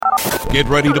Get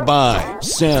ready to buy,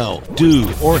 sell, do,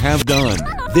 or have done.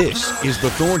 This is the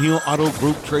Thornhill Auto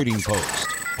Group Trading Post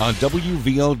on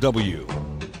WVOW.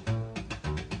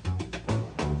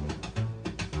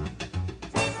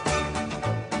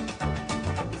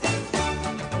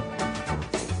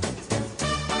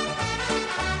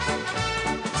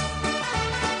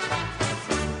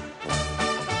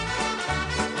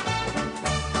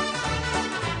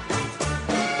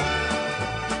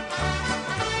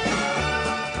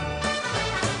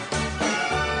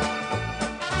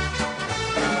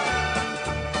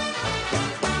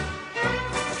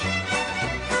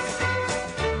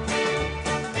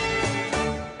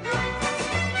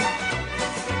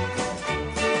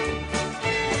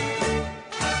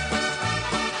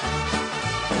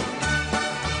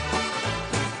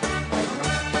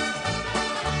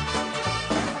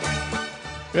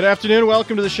 Good afternoon.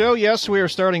 Welcome to the show. Yes, we are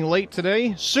starting late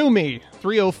today. Sue me,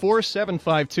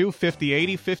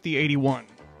 304-752-5080, 5081.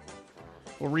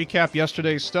 We'll recap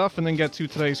yesterday's stuff and then get to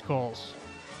today's calls.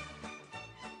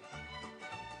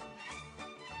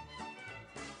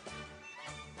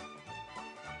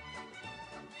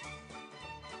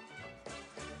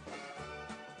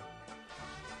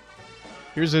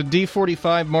 Here's a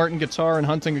D45 Martin guitar and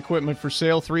hunting equipment for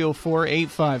sale,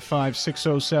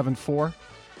 304-855-6074.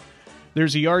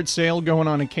 There's a yard sale going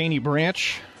on in Caney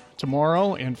Branch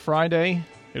tomorrow and Friday.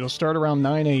 It'll start around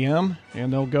 9 a.m.,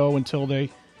 and they'll go until they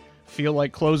feel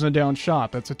like closing down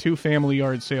shop. That's a two-family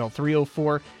yard sale,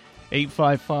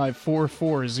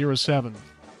 304-855-4407.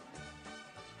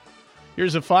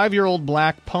 Here's a 5-year-old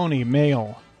black pony,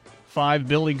 male, 5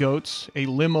 billy goats, a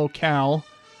limo cow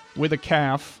with a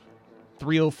calf,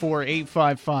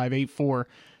 304-855-8427,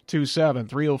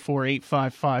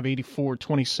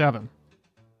 304-855-8427.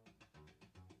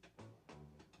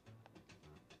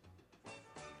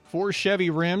 4 Chevy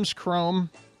rims, chrome,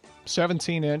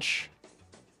 17-inch.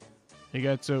 You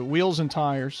got wheels and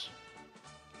tires.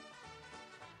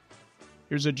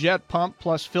 Here's a jet pump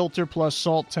plus filter plus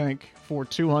salt tank for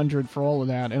 $200 for all of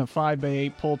that, and a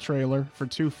 5x8 pull trailer for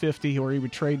 $250, or he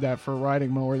would trade that for a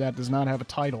riding mower that does not have a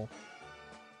title.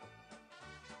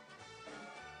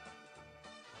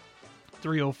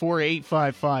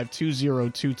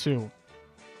 304-855-2022.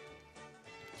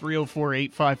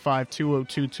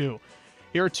 304-855-2022.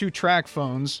 Here are 2 track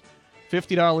phones,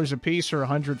 $50 a piece or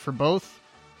 $100 for both.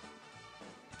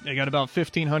 They got about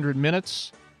 1,500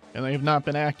 minutes, and they have not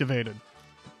been activated.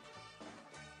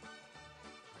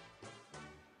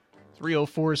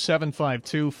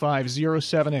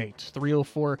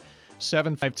 304-752-5078.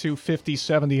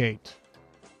 304-752-5078.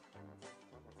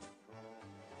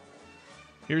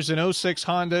 Here's an 06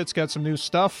 Honda. It's got some new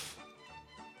stuff,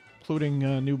 including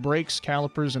new brakes,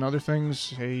 calipers, and other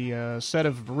things. A set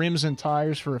of rims and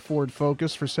tires for a Ford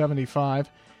Focus for $75,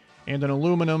 and an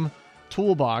aluminum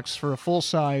toolbox for a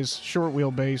full-size short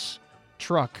wheelbase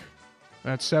truck.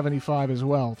 That's $75 as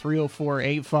well.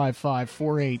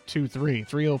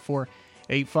 304-855-4823.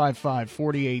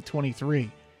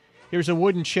 304-855-4823. Here's a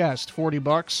wooden chest,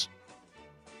 $40.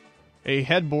 A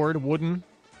headboard, wooden.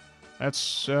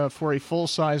 That's for a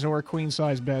full-size or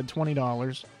queen-size bed,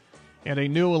 $20. And a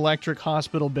new electric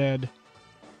hospital bed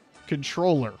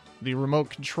controller, the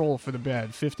remote control for the bed,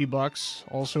 $50.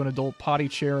 Also an adult potty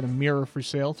chair and a mirror for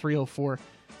sale,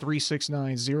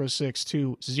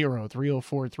 304-369-0620,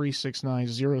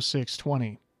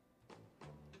 304-369-0620.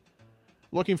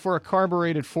 Looking for a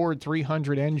carbureted Ford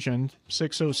 300 engine,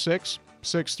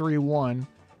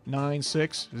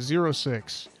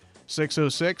 606-631-9606,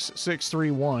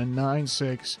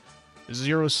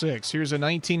 606-631-9606. Here's a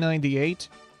 1998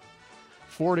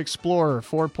 Ford Explorer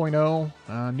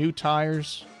 4.0, new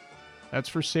tires. That's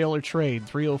for sale or trade.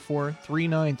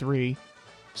 304-393-6222.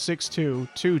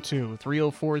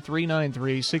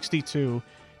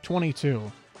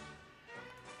 304-393-6222.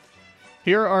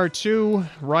 Here are 2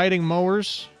 riding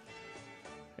mowers,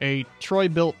 a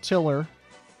Troy-built tiller,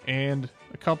 and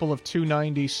a couple of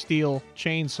 290 steel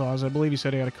chainsaws. I believe he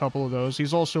said he had a couple of those.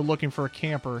 He's also looking for a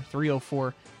camper.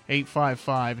 304-855-9084.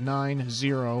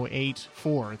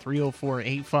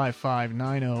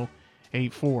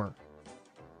 304-855-9084.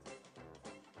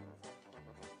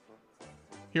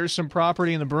 Here's some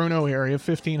property in the Bruno area,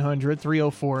 1500,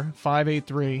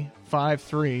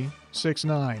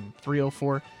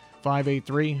 304-583-5369.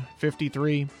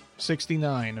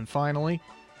 304-583-5369. And finally,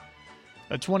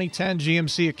 a 2010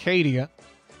 GMC Acadia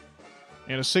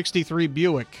and a 63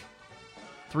 Buick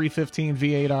 315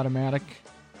 V8 automatic.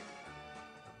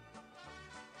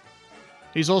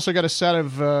 He's also got a set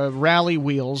of rally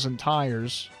wheels and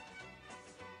tires.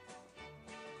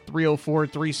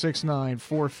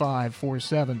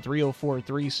 304-369-4547.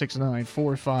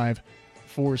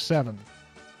 304-369-4547.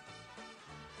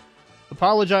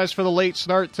 Apologize for the late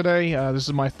start today. This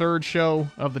is my third show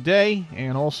of the day,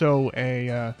 and also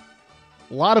a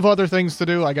lot of other things to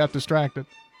do. I got distracted.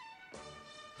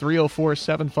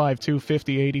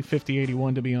 304-752-5080,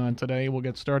 5081 to be on today. We'll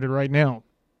get started right now.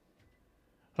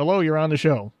 Hello, you're on the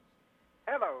show.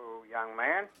 Hello, young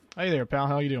man. Hey there, pal.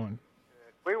 How you doing?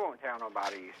 We won't tell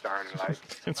nobody you started late.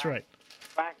 That's right.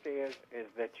 Fact is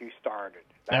that you started.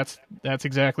 That's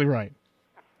exactly right.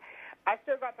 I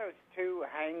still got those two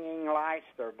hanging lights.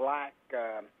 They're black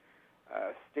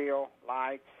steel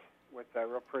lights with a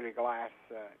real pretty glass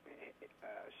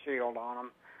shield on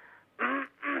them.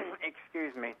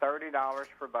 Excuse me, $30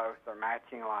 for both. They're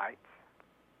matching lights.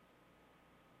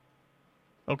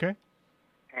 Okay.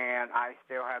 And I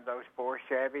still have those 4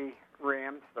 Chevy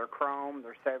rims. They're chrome.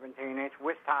 They're 17-inch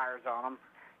with tires on them.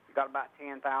 You've got about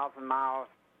 10,000 miles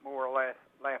more or less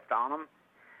left on them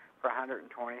for $125.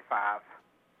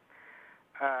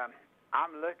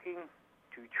 I'm looking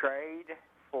to trade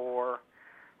for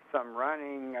some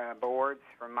running boards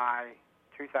from my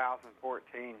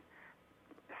 2014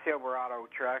 Silverado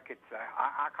truck. It's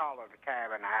I call it a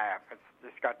cab and a half. It's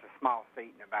just got the small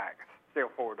seat in the back. It's still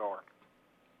 4-door.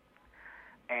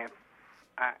 And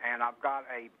I've got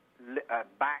a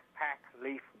backpack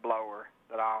leaf blower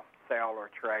that I'll sell or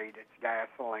trade. It's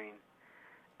gasoline.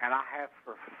 And I have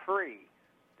for free,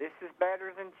 this is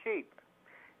better than cheap,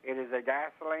 it is a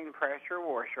gasoline pressure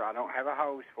washer. I don't have a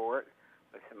hose for it.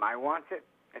 If somebody wants it,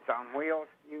 it's on wheels.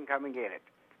 You can come and get it.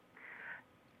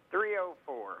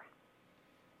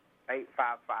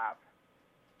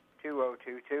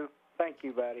 304-855-2022. Thank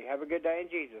you, buddy. Have a good day in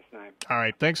Jesus' name. All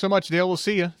right. Thanks so much, Dale. We'll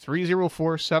see you.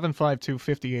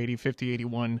 304-752-5080,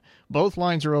 5081. Both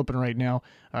lines are open right now,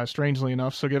 strangely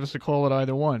enough, so give us a call at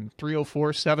either one.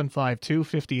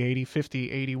 304-752-5080,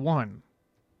 5081.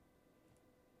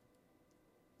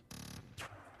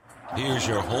 Here's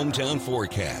your hometown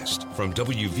forecast from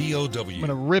WVOW. I'm going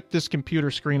to rip this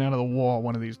computer screen out of the wall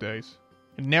one of these days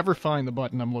and never find the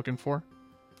button I'm looking for.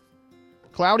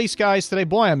 Cloudy skies today.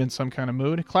 Boy, I'm in some kind of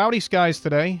mood. Cloudy skies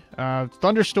today.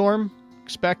 Thunderstorm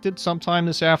expected sometime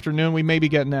this afternoon. We may be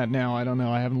getting that now. I don't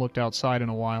know. I haven't looked outside in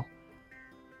a while.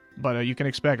 But you can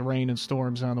expect rain and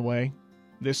storms on the way.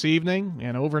 This evening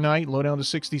and overnight, low down to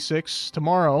 66.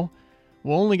 Tomorrow,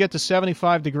 we'll only get to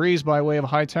 75 degrees by way of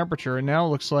high temperature. And now it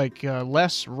looks like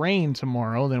less rain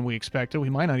tomorrow than we expected. We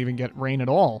might not even get rain at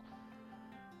all.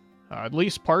 At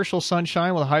least partial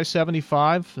sunshine with a high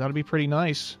 75. That'll be pretty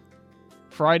nice.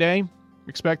 Friday,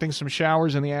 expecting some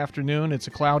showers in the afternoon. It's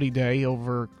a cloudy day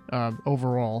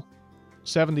overall.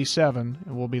 77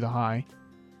 will be the high.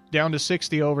 Down to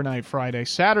 60 overnight Friday.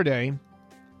 Saturday,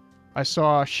 I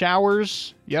saw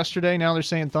showers yesterday. Now they're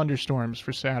saying thunderstorms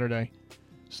for Saturday.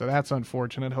 So that's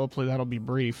unfortunate. Hopefully that'll be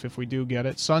brief if we do get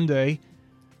it. Sunday,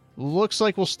 looks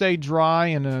like we'll stay dry,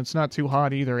 and it's not too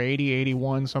hot either. 80,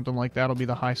 81, something like that will be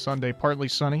the high Sunday. Partly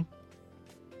sunny.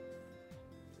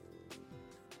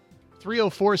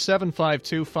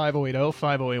 304-752-5080,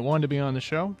 5081 to be on the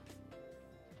show.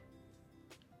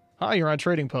 Hi, you're on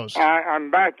Trading Post. I'm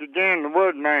back again, the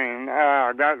wood man.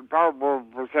 I got the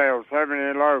powerboard for sale,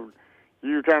 70 load.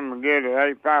 You come and get it,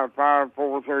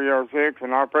 855-4306,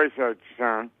 and I appreciate you,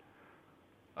 son.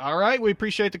 All right, we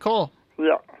appreciate the call.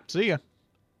 Yeah. See ya.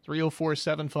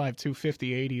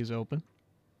 304-752-5080 is open.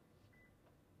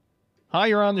 Hi,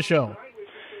 you're on the show.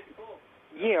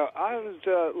 Yeah, I was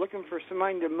looking for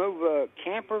somebody to move a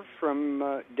camper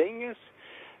from Dingus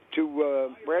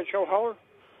to Bradshaw Holler,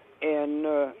 and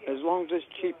as long as it's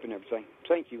cheap and everything.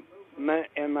 Thank you.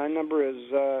 My number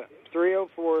is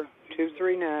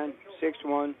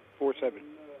 304-239-6147.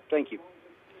 Thank you.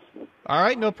 All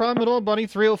right, no problem at all, buddy.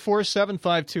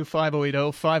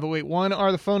 304-752-5080, 5081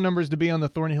 are the phone numbers to be on the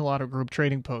Thornhill Auto Group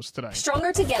Trading Post today.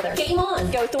 Stronger together. Game on.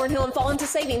 Go Thornhill and fall into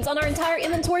savings on our entire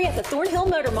inventory at the Thornhill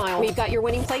Motor Mile. We've got your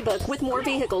winning playbook with more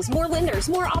vehicles, more lenders,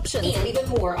 more options, and even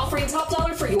more, offering top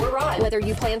dollar for your ride. Whether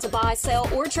you plan to buy, sell,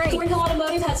 or trade, Thornhill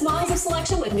Automotive has miles of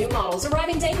selection with new models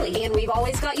arriving daily, and we've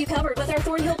always got you covered with our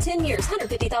Thornhill 10 years,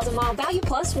 150,000-mile value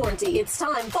plus warranty. It's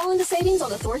time. Fall into savings on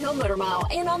the Thornhill Motor Mile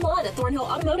and online at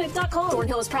thornhillautomotive.com.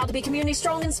 Thornhill is proud to be community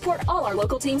strong and support all our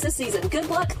local teams this season. Good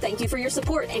luck, thank you for your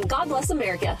support, and God bless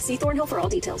America. See Thornhill for all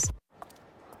details.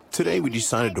 Today we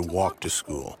decided to walk to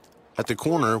school. At the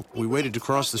corner, we waited to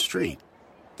cross the street.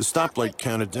 The stoplight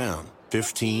counted down.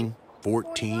 15,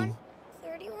 14.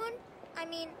 31?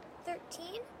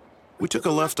 13? We took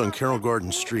a left on Carroll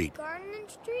Garden Street. Garden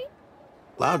Street?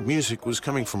 Loud music was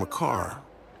coming from a car.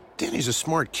 Danny's a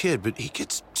smart kid, but he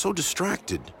gets so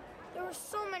distracted. There were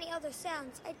so many those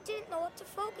sounds. I didn't know what to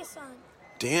focus on.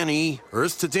 Danny,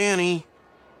 Earth to Danny.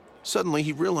 Suddenly,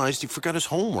 he realized he forgot his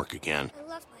homework again. I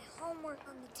left my homework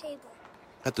on the table.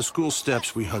 At the school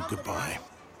steps, we hugged goodbye.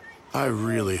 I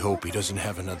really hope he doesn't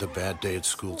have another bad day at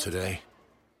school today.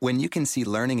 When you can see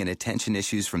learning and attention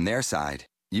issues from their side,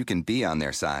 you can be on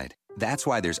their side. That's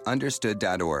why there's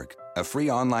Understood.org, a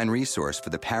free online resource for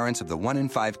the parents of the 1 in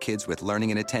 5 kids with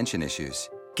learning and attention issues.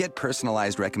 Get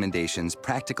personalized recommendations,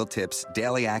 practical tips,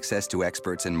 daily access to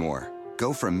experts, and more.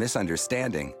 Go from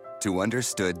misunderstanding to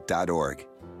Understood.org.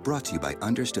 Brought to you by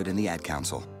Understood and the Ad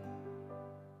Council.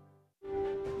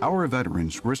 Our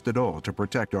veterans risked it all to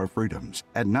protect our freedoms.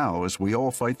 And now, as we all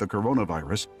fight the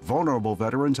coronavirus, vulnerable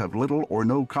veterans have little or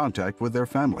no contact with their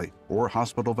family or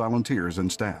hospital volunteers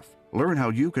and staff. Learn how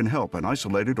you can help an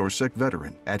isolated or sick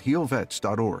veteran at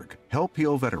healvets.org. Help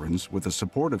Heal Veterans, with the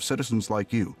support of citizens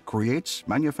like you, creates,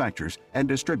 manufactures, and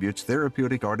distributes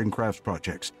therapeutic art and crafts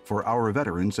projects for our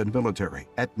veterans and military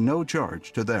at no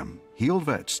charge to them.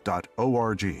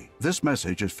 Healvets.org. This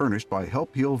message is furnished by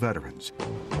Help Heal Veterans.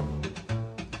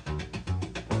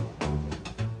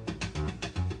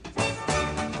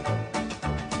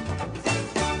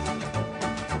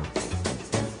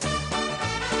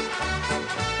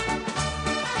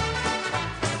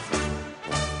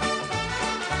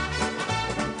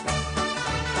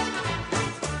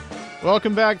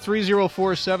 Welcome back,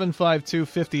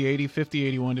 304-752-5080,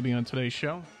 5081 to be on today's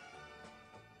show.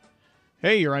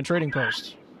 Hey, you're on Trading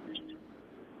Post.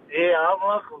 Yeah, I'm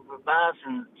looking for buy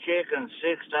some chickens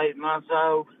 6 to 8 months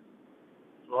old,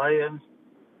 laying.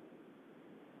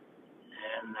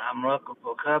 And I'm looking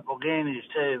for a couple guineas,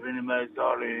 too, if anybody's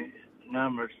got any.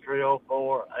 Numbers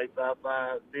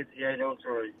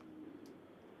 304-855-5803.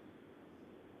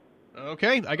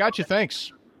 Okay, I got you.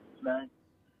 Thanks. Thanks.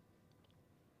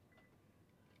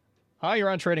 Hi,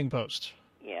 you're on Trading Post.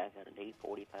 Yeah, I got a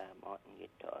D45 Martin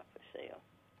guitar for sale.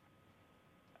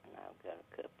 And I've got a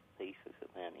couple pieces of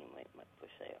money for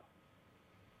sale.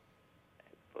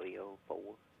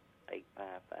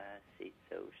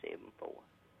 304-855-6074.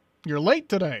 You're late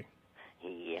today.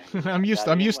 Yeah. I'm used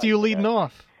to you leading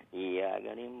off. Yeah, I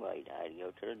got him late. I had to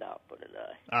go to the doctor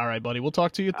today. All right, buddy. We'll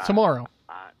talk to you tomorrow.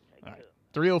 All right.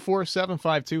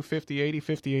 304-752-5080,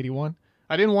 5081.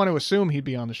 I didn't want to assume he'd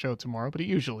be on the show tomorrow, but he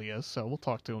usually is, so we'll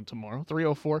talk to him tomorrow.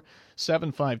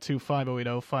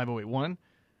 304-752-5080, 5081.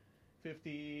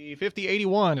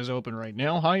 5081 is open right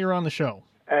now. Hi, you're on the show.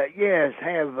 Yes,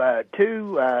 have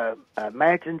two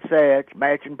matching sets,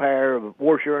 matching pair of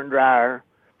washer and dryer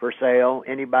for sale.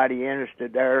 Anybody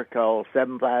interested there, call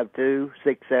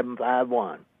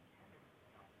 752-6751.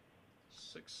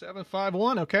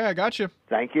 6751. Okay, I got you.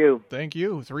 Thank you. Thank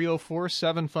you.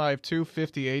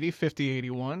 304-752-5080,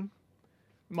 5081.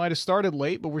 Might have started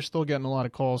late, but we're still getting a lot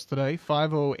of calls today.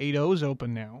 5080 is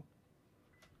open now.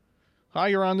 Hi,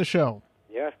 you're on the show.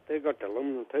 Yes, they got the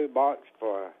aluminum toolbox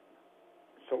for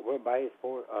wheelbase.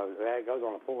 That goes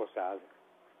on a 4 size.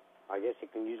 I guess you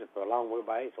can use it for a long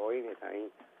wheelbase or anything.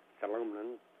 It's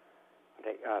aluminum. I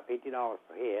take $50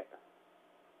 per hit.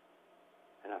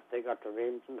 And I still got the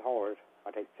rims and tires. I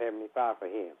take $75 for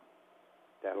him.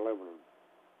 That aluminum.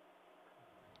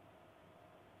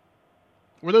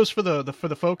 Were those for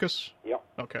the Focus? Yep.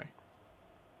 Okay.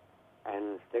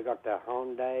 And still got the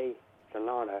Hyundai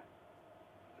Sonata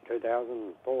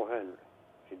 2,400.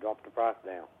 She dropped the price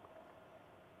down.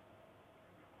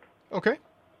 Okay.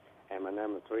 And my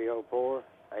number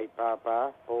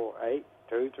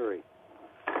 304-855-4823.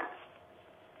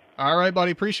 All right,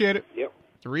 buddy. Appreciate it. Yep.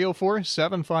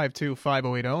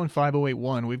 304-752-5080 and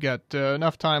 5081. We've got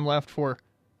enough time left for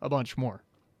a bunch more.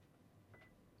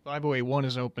 5081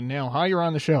 is open now. Hi, you're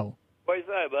on the show. What you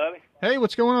say, buddy? Hey,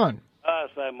 what's going on?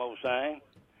 Same old same.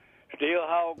 Steel,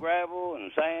 haul, gravel,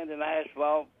 and sand and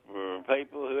asphalt for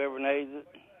people, whoever needs it.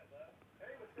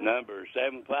 Number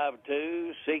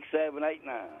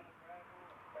 752-6789.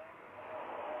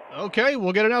 Okay,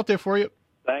 we'll get it out there for you.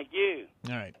 Thank you.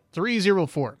 All right.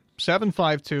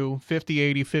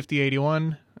 304-752-5080,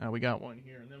 5081. We got one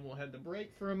here, and then we'll head to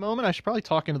break for a moment. I should probably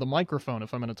talk into the microphone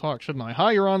if I'm going to talk, shouldn't I?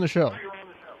 Hi, you're on the show.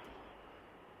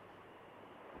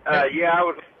 Yeah, I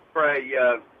was for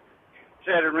a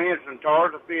set of rims and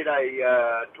tires to fit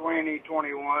a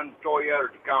 2021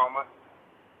 Toyota Tacoma.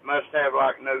 Must have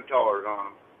like new tires on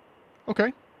them.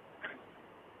 Okay.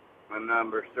 My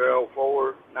number's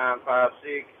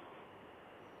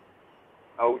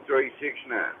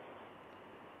 304-956-0369.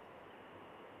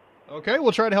 Okay,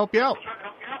 we'll try to help you out.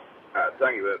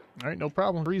 Thank you, bud. All right, no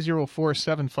problem.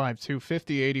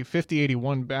 304-752-5080,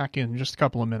 5081 back in just a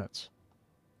couple of minutes.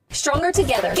 Stronger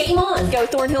together. Game on. Go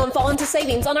Thornhill and fall into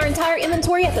savings on our entire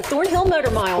inventory at the Thornhill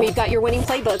Motor Mile. We've got your winning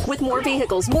playbook with more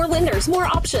vehicles, more lenders, more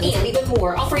options, and even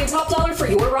more, offering top dollar for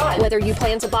your ride. Whether you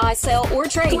plan to buy, sell, or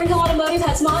trade, Thornhill Automotive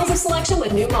has miles of selection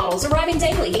with new models arriving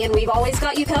daily. And we've always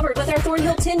got you covered with our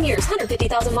Thornhill 10 years,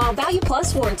 150,000 mile value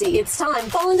plus warranty. It's time.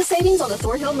 Fall into savings on the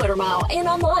Thornhill Motor Mile and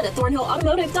online at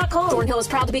thornhillautomotive.com. Thornhill is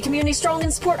proud to be community strong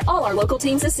and support all our local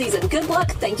teams this season. Good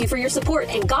luck. Thank you for your support,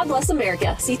 and God bless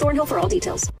America. See Thornhill for all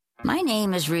details. My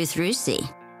name is Ruth Rusey.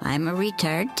 I'm a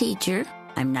retired teacher.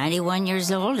 I'm 91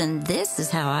 years old, and this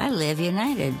is how I live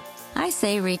United. I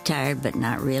say retired, but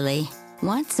not really.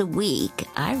 Once a week,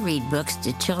 I read books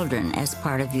to children as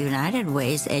part of United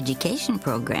Way's education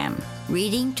program.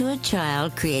 Reading to a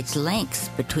child creates links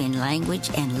between language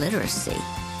and literacy.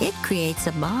 It creates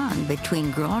a bond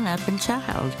between grown-up and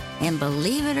child. And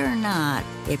believe it or not,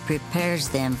 it prepares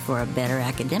them for a better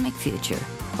academic future.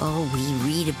 Oh, we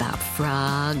read about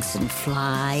frogs and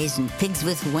flies and pigs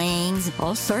with wings,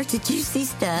 all sorts of juicy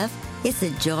stuff. It's a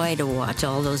joy to watch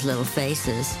all those little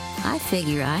faces. I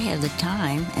figure I have the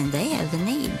time and they have the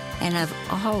need. And I've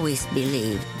always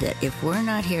believed that if we're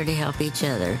not here to help each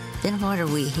other, then what are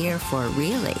we here for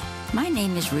really? My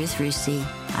name is Ruth Rusey.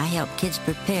 I help kids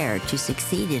prepare to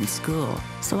succeed in school.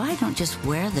 So I don't just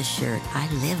wear the shirt,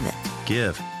 I live it.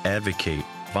 Give, advocate,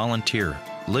 volunteer,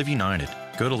 live united.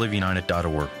 Go to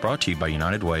liveunited.org. Brought to you by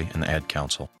United Way and the Ad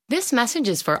Council. This message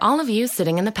is for all of you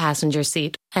sitting in the passenger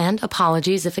seat. And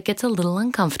apologies if it gets a little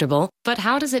uncomfortable, but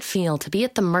how does it feel to be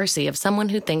at the mercy of someone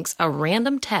who thinks a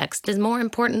random text is more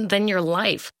important than your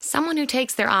life? Someone who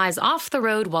takes their eyes off the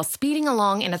road while speeding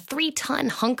along in a 3-ton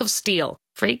hunk of steel.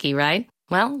 Freaky, right?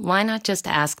 Well, why not just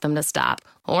ask them to stop?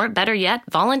 Or better yet,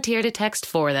 volunteer to text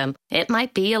for them. It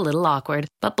might be a little awkward,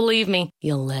 but believe me,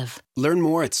 you'll live. Learn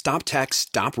more at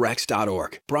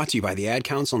StopTextStopWrecks.org. Brought to you by the Ad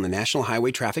Council and the National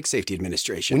Highway Traffic Safety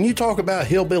Administration. When you talk about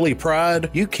hillbilly pride,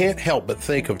 you can't help but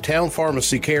think of Town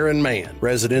Pharmacy Care and Man.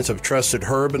 Residents have trusted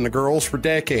Herb and the girls for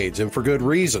decades, and for good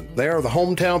reason. They are the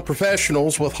hometown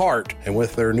professionals with heart, and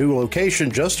with their new location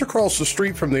just across the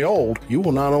street from the old, you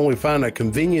will not only find a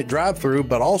convenient drive-through,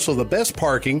 but also the best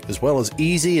parking, as well as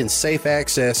easy and safe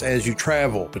access as you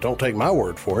travel. But don't take my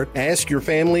word for it. Ask your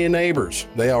family and neighbors.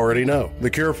 They already know. The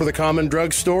cure for the common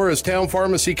drugstore is Town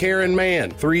Pharmacy Care and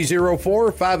Man,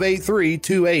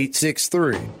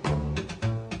 304-583-2863.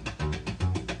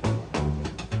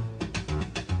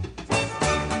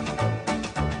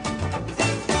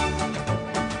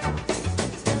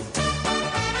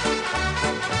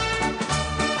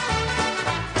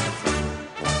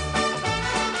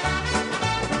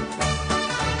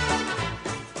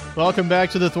 Welcome back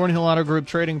to the Thornhill Auto Group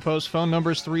Trading Post. Phone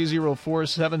numbers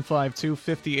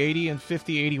 304-752-5080 and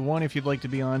 5081 if you'd like to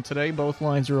be on today. Both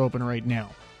lines are open right now.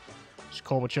 Just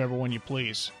call whichever one you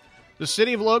please. The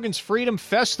City of Logan's Freedom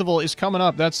Festival is coming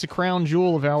up. That's the crown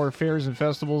jewel of our fairs and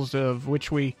festivals, of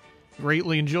which we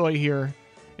greatly enjoy here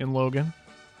in Logan.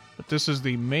 But this is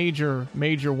the major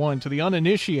one. To the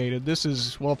uninitiated, this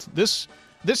is, well, this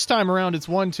time around it's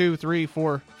 1, 2, 3,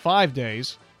 4, 5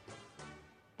 days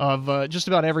of just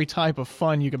about every type of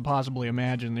fun you can possibly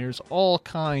imagine. There's all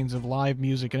kinds of live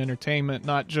music and entertainment,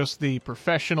 not just the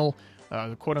professional,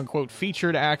 quote-unquote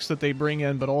featured acts that they bring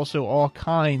in, but also all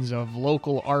kinds of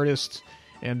local artists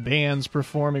and bands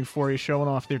performing for you, showing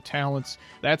off their talents.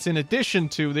 That's in addition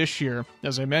to, this year,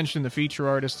 as I mentioned, the feature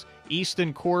artists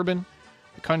Easton Corbin,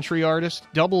 the country artist,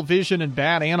 Double Vision and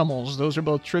Bad Animals. Those are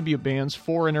both tribute bands,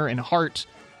 Foreigner and Heart,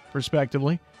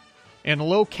 respectively. And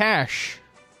Low Cash,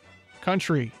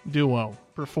 country duo,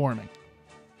 performing.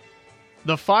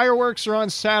 The fireworks are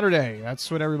on Saturday. That's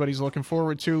what everybody's looking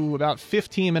forward to, about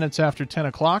 15 minutes after 10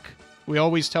 o'clock. We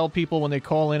always tell people when they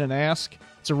call in and ask,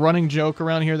 it's a running joke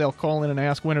around here, they'll call in and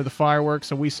ask, when are the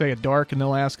fireworks? And we say at dark, and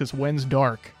they'll ask us, when's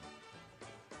dark?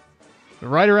 But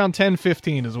right around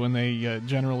 10:15 is when they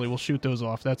generally will shoot those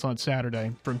off. That's on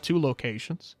Saturday from 2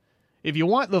 locations. If you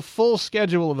want the full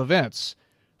schedule of events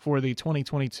for the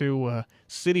 2022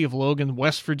 City of Logan,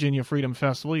 West Virginia Freedom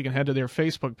Festival, you can head to their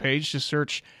Facebook page. Just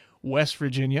search West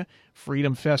Virginia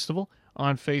Freedom Festival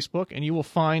on Facebook, and you will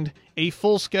find a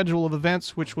full schedule of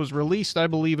events, which was released, I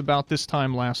believe, about this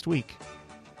time last week.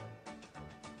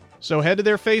 So head to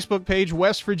their Facebook page,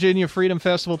 West Virginia Freedom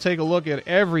Festival. Take a look at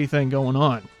everything going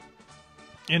on.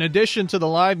 In addition to the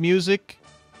live music,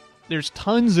 there's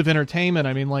tons of entertainment.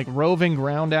 I mean, like roving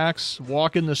ground acts,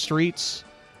 walking the streets,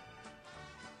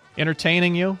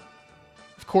 entertaining you.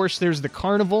 Of course, there's the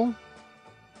carnival.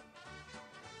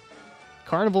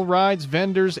 Carnival rides,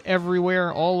 vendors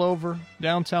everywhere, all over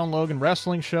downtown Logan,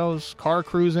 wrestling shows, car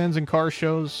cruise-ins and car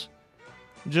shows.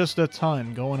 Just a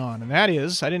ton going on. And that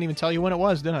is, I didn't even tell you when it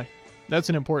was, did I? That's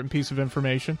an important piece of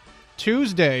information.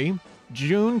 Tuesday,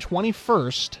 June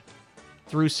 21st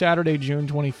through Saturday, June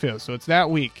 25th. So it's that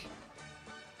week.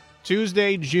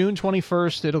 Tuesday, June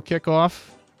 21st, it'll kick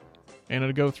off, and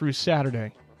it'll go through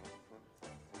Saturday.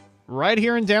 Right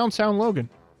here in downtown Logan.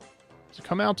 So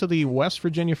come out to the West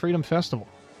Virginia Freedom Festival.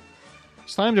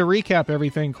 It's time to recap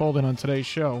everything called in on today's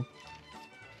show.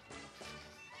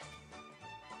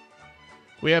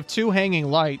 We have 2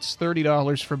 hanging lights,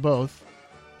 $30 for both.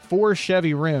 4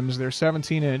 Chevy rims, they're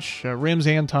 17-inch rims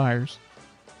and tires.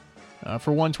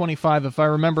 For $125, if I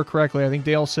remember correctly, I think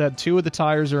Dale said 2 of the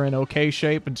tires are in okay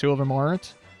shape and 2 of them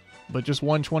aren't. But just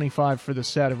 $125 for the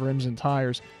set of rims and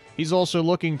tires. He's also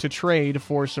looking to trade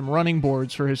for some running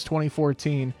boards for his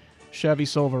 2014 Chevy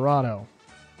Silverado.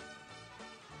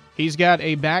 He's got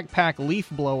a backpack leaf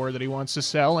blower that he wants to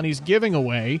sell, and he's giving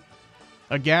away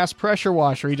a gas pressure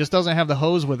washer. He just doesn't have the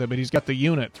hose with it, but he's got the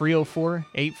unit.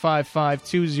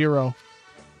 304-855-2022.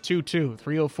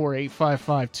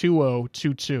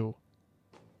 304-855-2022.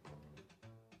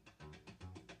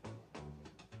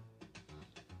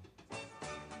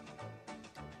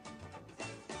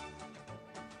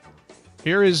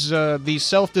 Here is the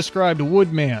self-described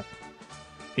woodman.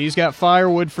 He's got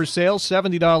firewood for sale,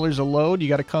 $70 a load. You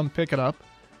got to come pick it up.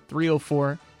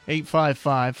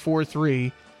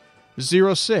 304-855-4306.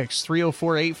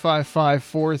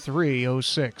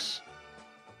 304-855-4306.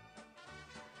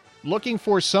 Looking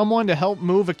for someone to help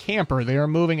move a camper. They are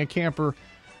moving a camper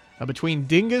between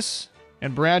Dingus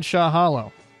and Bradshaw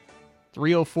Hollow.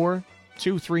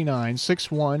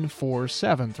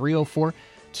 304-239-6147.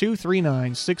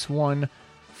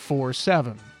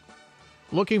 304-239-6147.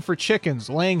 Looking for chickens,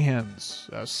 laying hens,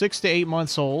 6 to 8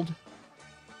 months old.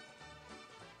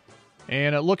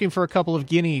 And looking for a couple of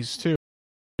guineas, too.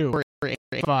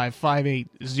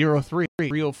 304-855-5803.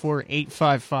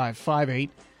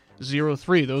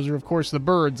 304-855-5803. Those are, of course, the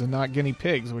birds and not guinea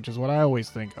pigs, which is what I always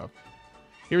think of.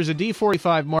 Here's a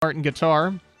D45 Martin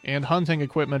guitar and hunting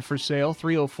equipment for sale.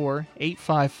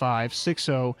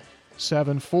 304-855-6074.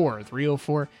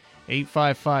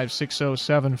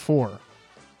 304-855-6074.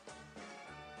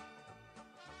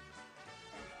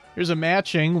 Here's a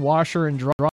matching washer and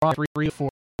dryer.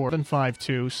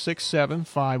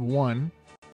 304-752-6751.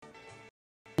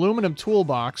 Aluminum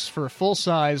toolbox for a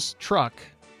full-size truck.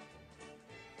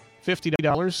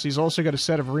 $50. He's also got a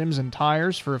set of rims and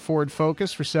tires for a Ford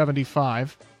Focus for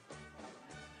 $75.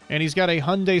 And he's got a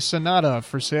Hyundai Sonata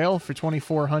for sale for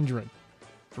 $2,400.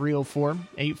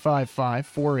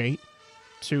 304-855-4823.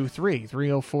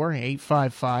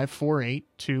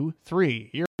 304-855-4823.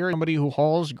 You're somebody who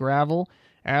hauls gravel,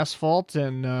 asphalt,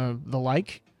 and the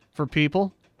like for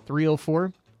people.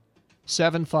 304-752-6789.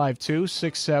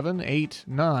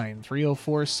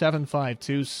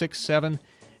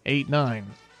 304-752-6789.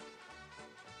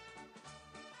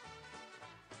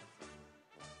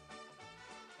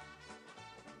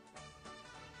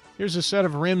 Here's a set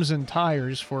of rims and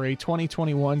tires for a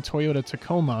 2021 Toyota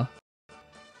Tacoma.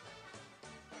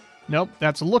 Nope,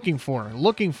 that's looking for a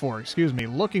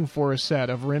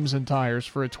set of rims and tires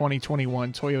for a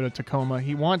 2021 Toyota Tacoma.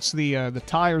 He wants the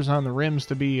tires on the rims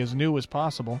to be as new as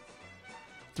possible.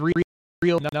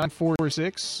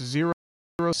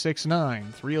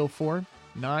 304-946-0069.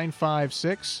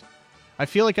 304-956. I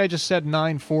feel like I just said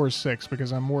 946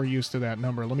 because I'm more used to that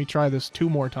number. Let me try this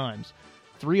 2 more times.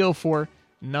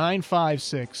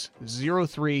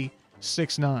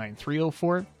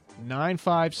 304-956-0369.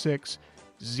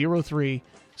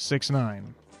 304-956-0369.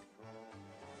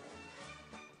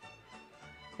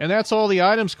 And that's all the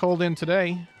items called in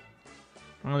today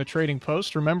on the Trading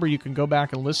Post. Remember, you can go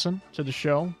back and listen to the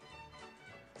show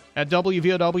at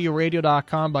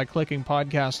WVOWradio.com by clicking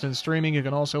podcast and streaming. You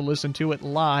can also listen to it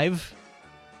live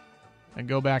and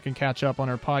go back and catch up on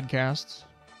our podcasts.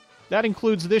 That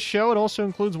includes this show. It also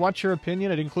includes What's Your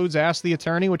Opinion. It includes Ask the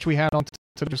Attorney, which we had on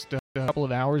just a couple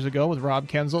of hours ago with Rob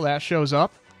Kenzel. That shows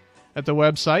up at the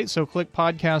website, so click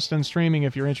podcast and streaming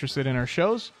if you're interested in our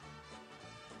shows.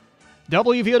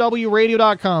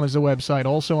 WVOWradio.com is the website.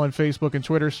 Also on Facebook and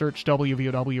Twitter, search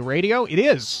WVOW Radio. It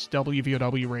is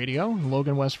WVOW Radio,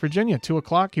 Logan, West Virginia. 2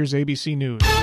 o'clock, here's ABC News.